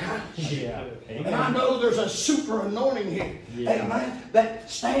God's in the house. Yeah. And I know there's a super anointing here, amen, that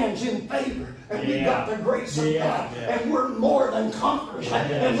stands in favor. And we've got the grace of God. And we're more than conquerors.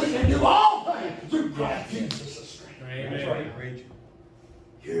 And we can do all things through Christ Jesus the strength. Amen. That's right.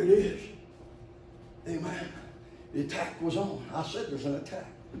 Here it is. Amen. The attack was on. I said there's an attack.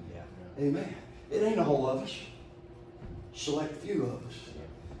 Yeah. Amen. It ain't a whole of us. Select few of us.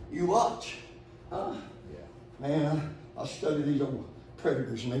 You watch. Huh? Man, I study these old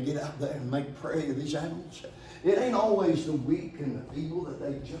predators and they get out there and make prey of these animals. It ain't always the weak and the feeble that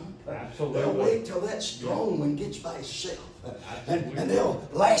they jump. Absolutely. They'll wait till that strong one gets by himself. And they'll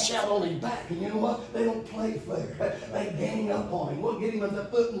lash out on his back. And you know what? They don't play fair. They gang up on him. We'll get him at the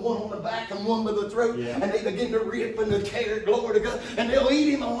foot and one on the back and one by the throat. Yeah. And they begin to rip and to tear, glory to God. And they'll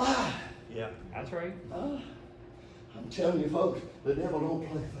eat him alive. Yeah. That's right. I'm telling you folks, the devil don't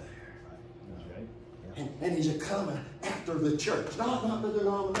play fair. And he's a coming after the church. Not the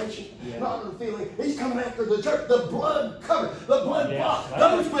denomination, not the feeling. He's coming after the church. The blood covered, the blood bought.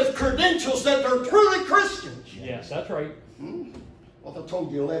 Those with credentials that they're truly Christians. Yes, that's right. Well, I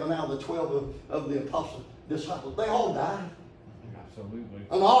told you 11 out of the 12 of the apostles, disciples, they all died. Absolutely.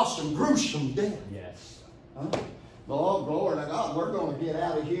 An awesome, gruesome death. Yes. Oh, glory to God. We're going to get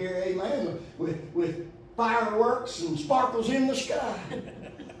out of here, amen, with fireworks and sparkles in the sky.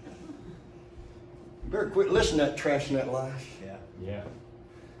 You better quit listening to that trash and that lies. Yeah. Yeah.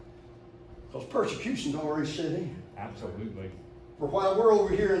 Because persecution's already set in. Absolutely. For while we're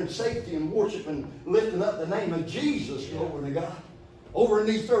over here in safety and worshiping, lifting up the name of Jesus, glory to God, over in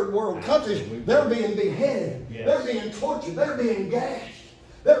these third world countries, they're being beheaded. Yes. They're being tortured. They're being gashed.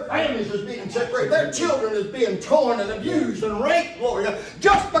 Their families is being separated. Their children is being torn and abused and raped, glory to God,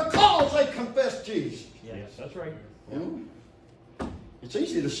 just because they confess Jesus. Yes, that's right. You know? It's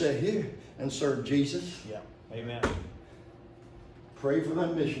easy to sit here and serve Jesus. Yeah. Amen. Pray for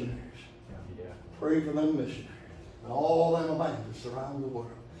them missionaries. Yeah. Pray for them missionaries. And all them evangelists around the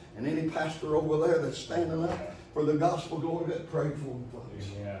world. And any pastor over there that's standing up for the gospel, glory to God, pray for them, folks.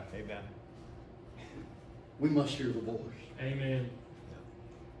 Yeah. Amen. We must hear the voice. Amen.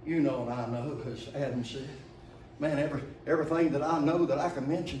 You know and I know, as Adam said. Man, everything that I know that I can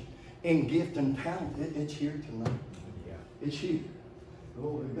mention in gift and talent, it's here tonight. Yeah. It's here.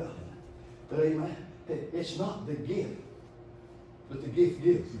 Glory to God. But amen. It's not the gift, but the gift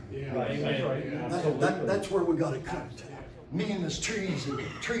gives. Yeah. Right. Amen. That's right. That's where we got to come to. Men as trees and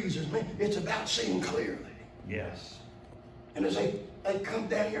trees as men. It's about seeing clearly. Yes. And as they come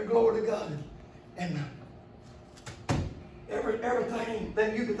down here, glory to God, and everything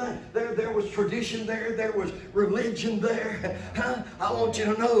that you could think. There was tradition there. There was religion there. I want you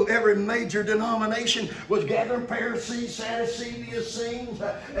to know every major denomination was gathering. Pharisees, Sadducees, Essenes.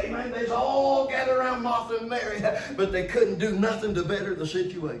 Amen. They was all gathered around Martha and Mary. But they couldn't do nothing to better the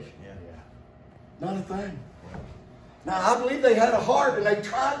situation. Yeah. Not a thing. Now, I believe they had a heart and they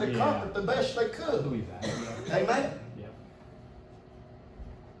tried to comfort the best they I could. believe that. Amen. Yeah.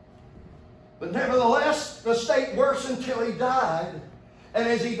 But nevertheless, the state worsened until he died. And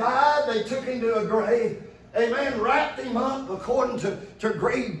as he died, they took him to a grave. Amen. Wrapped him up according to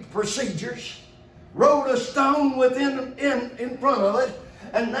grave procedures. Rolled a stone in front of it.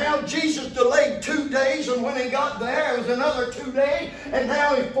 And now Jesus delayed 2 days, and when he got there, it was another 2 days, and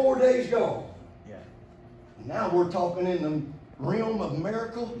now he's 4 days gone. Yeah. And now we're talking in the realm of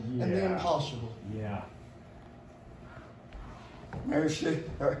miracle and the impossible. Yeah.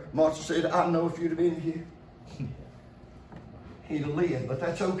 Martha said, I know if you'd have been here, he'd have lived, but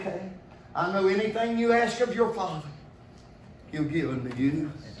that's okay. I know anything you ask of your Father, he'll give unto you.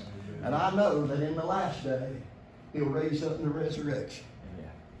 And I know that in the last day, he'll raise up in the resurrection.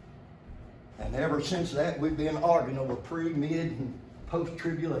 And ever since that, we've been arguing over pre, mid, and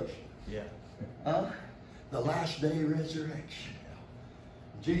post-tribulation. Yeah. The last day resurrection.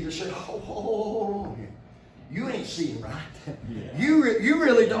 Jesus said, hold on here. You ain't seeing right. Yeah. You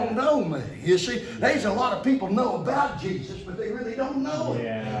really don't know me. You see, there's a lot of people know about Jesus, but they really don't know him.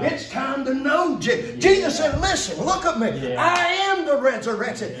 Yeah. It's time to know Jesus. Jesus said, listen, look at me. Yeah. I am the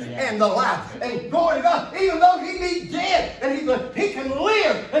resurrection and the life. And glory to God, even though he be dead, and he can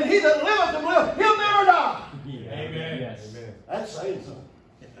live, and he that liveth and live, he'll never die. Yeah. Amen. Yes. Amen. That's saying something.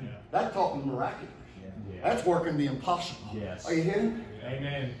 Yeah. That's talking miraculous. Yeah. That's working the impossible. Yes. Are you hearing?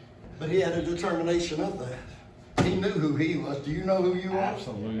 Amen. But he had a determination of that. He knew who he was. Do you know who you are?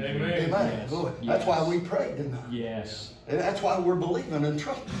 Absolutely. Amen. Amen. Yes. Lord, Yes. that's why we prayed tonight. Yes. And that's why we're believing and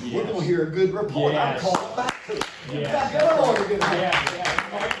trusting. Yes. We're going to hear a good report. Yes. I'm calling back to it. Yes. Get the Lord to get it.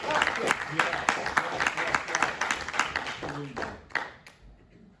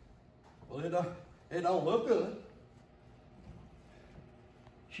 Well, it don't look good.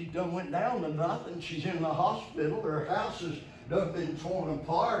 She done went down to nothing. She's in the hospital. Her house has done been torn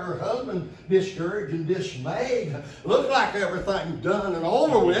apart. Her husband discouraged and dismayed. Looked like everything's done and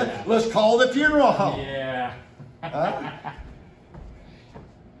over with. Let's call the funeral home. Yeah.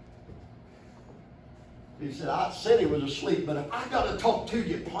 He said, I said he was asleep, but if I got to talk to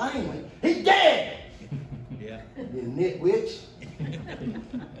you plainly, he's dead. Yeah. You nitwits.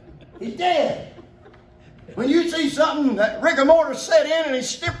 He's dead. When you see something that rigor mortis set in and he's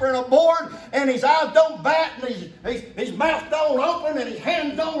stiffering a board and his eyes don't bat and his mouth don't open and his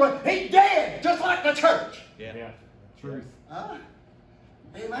hands don't run, he's dead, just like the church. Yeah. Yeah. Truth. Huh?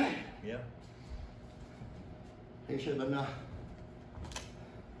 Amen. Yeah. He said, but now,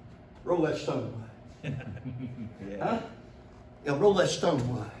 roll that stone away. Yeah. Huh? Yeah, roll that stone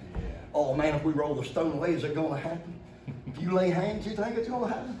away. Yeah. Oh man, if we roll the stone away, is it going to happen? If you lay hands, you think it's going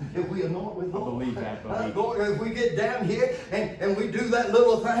to happen? If we anoint with oil? believe that, buddy. Lord, if we get down here and we do that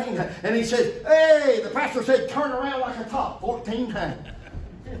little thing, and he said, hey, the pastor said, turn around like a top 14 times.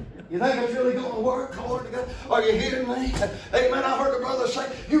 You think it's really going to work? Glory to God. Are you hearing me? Amen. I heard the brother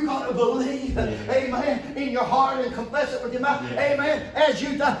say, you got to believe, amen, in your heart and confess it with your mouth. Yeah. Amen. As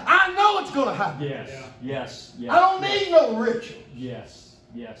you die, I know it's going to happen. Yes. Yeah. Yes. Yes. I don't need no ritual. Yes.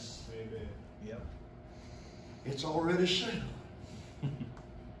 Yes. Amen. Yep. It's already settled.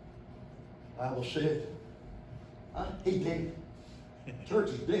 Bible said, he dead. Church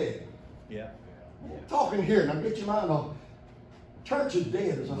is dead. Yeah. Talking here, now get your mind off. Church is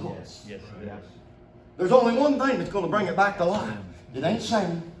dead as a whole. Yes. Yes. Yeah. There's only one thing that's going to bring it back to life. It ain't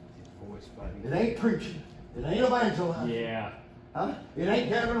singing. It ain't preaching. It ain't evangelizing. Yeah. Huh? It ain't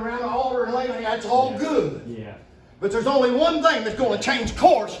gathering around the altar and laying. That's all good. Yeah. But there's only one thing that's going to change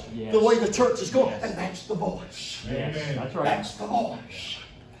course Yes. the way the church is going, Yes. and that's the voice. Yes. Amen. That's right. That's the voice.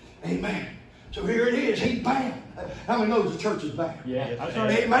 Amen. So here it is. He's bound. How many knows the church is bound? Yeah. That's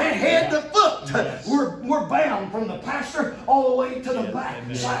right. Amen. Head to foot. Yes. We're bound from the pastor all the way to the back.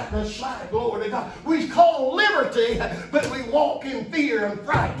 Amen. Side to side. Glory to God. We call liberty, but we walk in fear and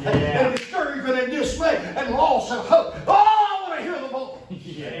fright and discouragement and dismay and loss and hope. Oh, I want to hear the voice.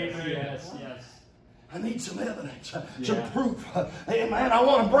 Yes. Yes. Yes. I need some evidence, some Yeah. proof. Amen. I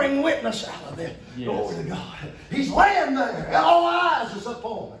want to bring witness out of it. Yes. Glory to God. He's laying there. All eyes is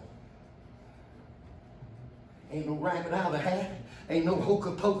upon him. Ain't no rabbit out of the hat. Ain't no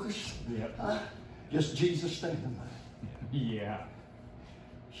hocus pocus. Yep. Just Jesus standing there. Yeah.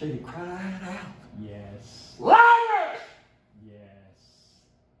 Said he cried out, Yes. Lazarus! Yes.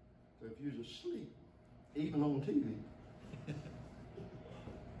 So if you was asleep, even on TV,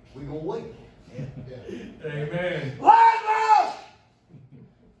 we're going to wait. Amen. Lazarus!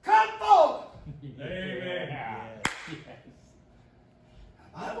 Come forth! Amen. Yes.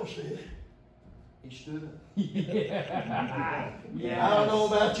 The Bible said he stood up. Yeah. I don't know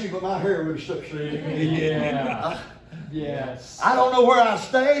about you, but my hair would have stuck straight. Yeah. Yes. I don't know where I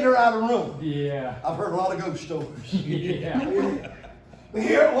stayed or out of room. Yeah. I've heard a lot of ghost stories. Yeah. But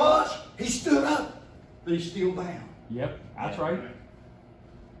here it was. He stood up, but he's still bound. Yep. That's right.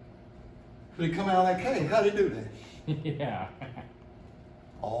 But he come out of that cave. How'd he do that? Yeah.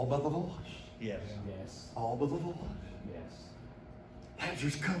 All by the voice. Yes. Yes. All by the voice. Yes.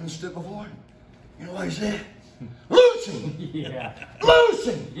 Lazarus come and stood before him. You know what he said? Loose him! Yeah. Loose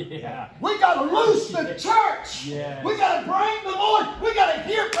him! Yeah. We got to loose the church. Yes. We got to bring the voice. We got to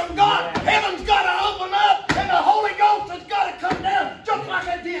hear from God. Yes. Heaven's got to open up, and the Holy Ghost has got to come down, just like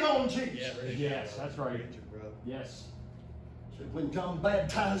it did on Jesus. Yes, that's right. Yes. Said when John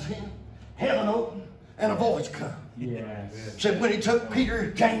baptized him, heaven opened and a voice come. Yes. Said when he took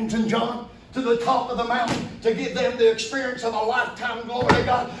Peter, James, and John to the top of the mountain to give them the experience of a lifetime glory to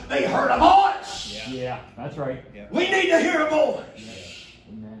God, they heard a voice. Yeah, that's right. Yeah. We need to hear a voice. Yes.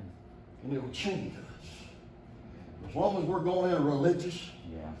 Amen. And it will change us. As long as we're going in a religious,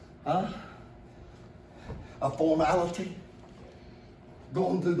 Yeah. a formality,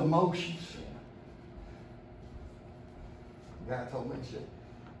 going through the motions. The guy told me, he said,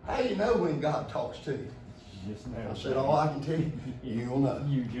 how do you know when God talks to you? Just know. I said, all I can tell you, you'll know.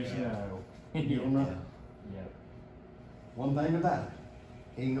 You just know. You'll know. Yep. One thing about it,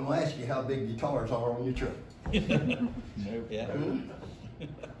 he ain't gonna ask you how big your guitars are on your truck. Nope. Yeah.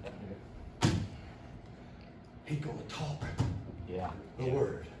 He's gonna talk Yeah. the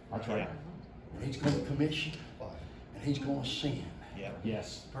word. That's right. And he's gonna commission. And he's gonna send. Yeah.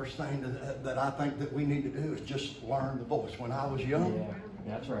 Yes. First thing that I think that we need to do is just learn the voice. When I was young, Yeah.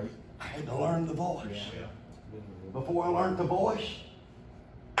 That's right. I had to learn the voice. Yeah. Before I learned the voice,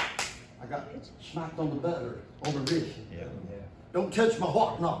 I got smacked on the butt or on the wrist. Yeah. Don't touch my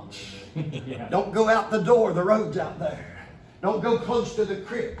whatnots. Yeah. Don't go out the door. The road's out there. Don't go close to the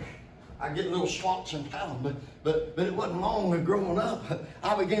creek. I get little swats and pounds, but it wasn't long of growing up.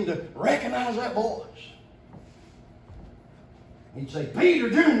 I began to recognize that voice. He'd say, Peter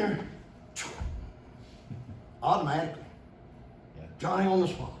Jr. Automatically. Yeah. Johnny on the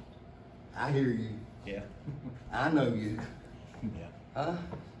spot. I hear you. Yeah. I know you. Yeah. Huh?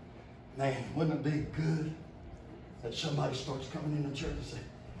 Man, wouldn't it be good that somebody starts coming into church and say,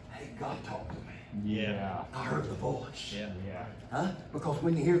 hey, God talked to me. Yeah. I heard the voice. Yeah. Yeah. Huh? Because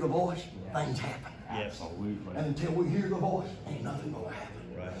when you hear the voice, Yeah. things happen. Yes. Absolutely. And until we hear the voice, ain't nothing gonna happen.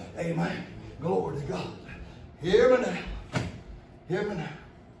 Right. Amen. Glory to God. Hear me now. Hear me now.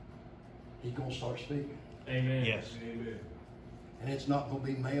 He's gonna start speaking. Amen. Yes. Amen. And it's not gonna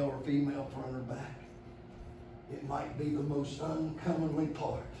be male or female, front or back. It might be the most uncommonly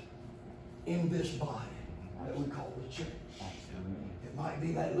part in this body that we call the church. Absolutely. It might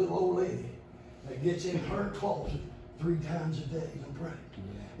be that little old lady that gets in her closet 3 times a day and prays.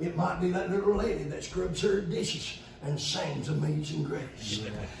 Yeah. It might be that little lady that scrubs her dishes and sings Amazing Grace.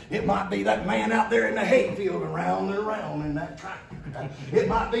 It might be that man out there in the hayfield around and around in that tractor. It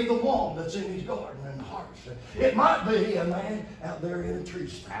might be the one that's in his garden and harvesting. It might be a man out there in a tree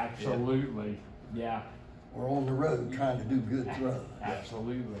stand. Absolutely. Yeah. Or on the road trying to do good for others.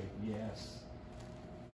 Absolutely. Yes.